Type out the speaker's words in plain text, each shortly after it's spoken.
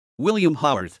William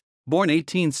Haworth, born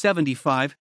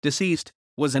 1875, deceased,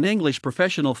 was an English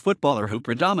professional footballer who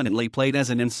predominantly played as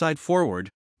an inside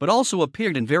forward, but also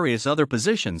appeared in various other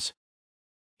positions.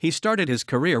 He started his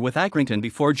career with Accrington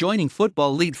before joining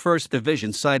Football League First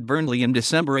Division side Burnley in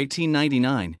December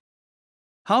 1899.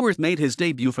 Haworth made his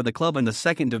debut for the club in the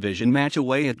Second Division match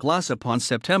away at Glossop on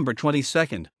September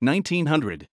 22,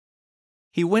 1900.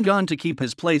 He went on to keep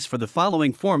his place for the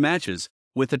following 4 matches,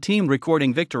 with the team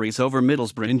recording victories over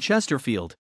Middlesbrough and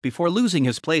Chesterfield, before losing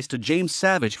his place to James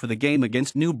Savage for the game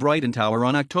against New Brighton Tower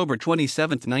on October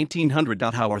 27, 1900.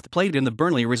 Haworth played in the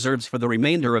Burnley reserves for the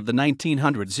remainder of the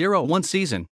 1900-01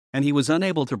 season, and he was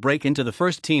unable to break into the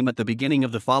first team at the beginning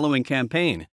of the following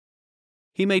campaign.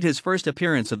 He made his first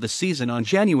appearance of the season on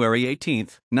January 18,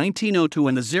 1902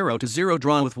 in the 0-0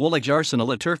 draw with Woolwich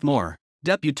Arsenal at Turf Moor,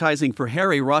 deputising for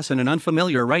Harry Ross in an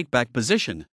unfamiliar right-back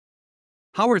position.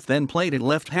 Haworth then played at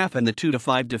left half in the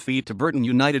 2-5 defeat to Burton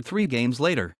United 3 games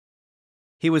later.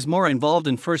 He was more involved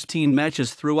in first-team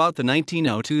matches throughout the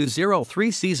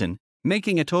 1902-03 season,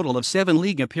 making a total of 7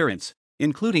 league appearances,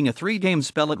 including a 3-game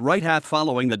spell at right half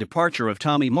following the departure of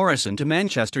Tommy Morrison to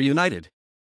Manchester United.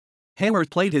 Haworth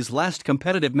played his last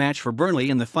competitive match for Burnley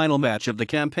in the final match of the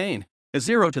campaign, a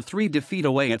 0-3 defeat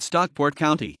away at Stockport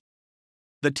County.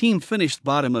 The team finished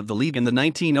bottom of the league in the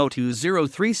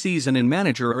 1902-03 season, and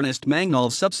manager Ernest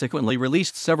Mangnall subsequently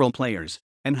released several players,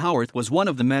 and Haworth was one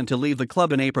of the men to leave the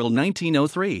club in April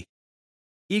 1903.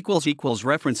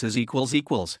 References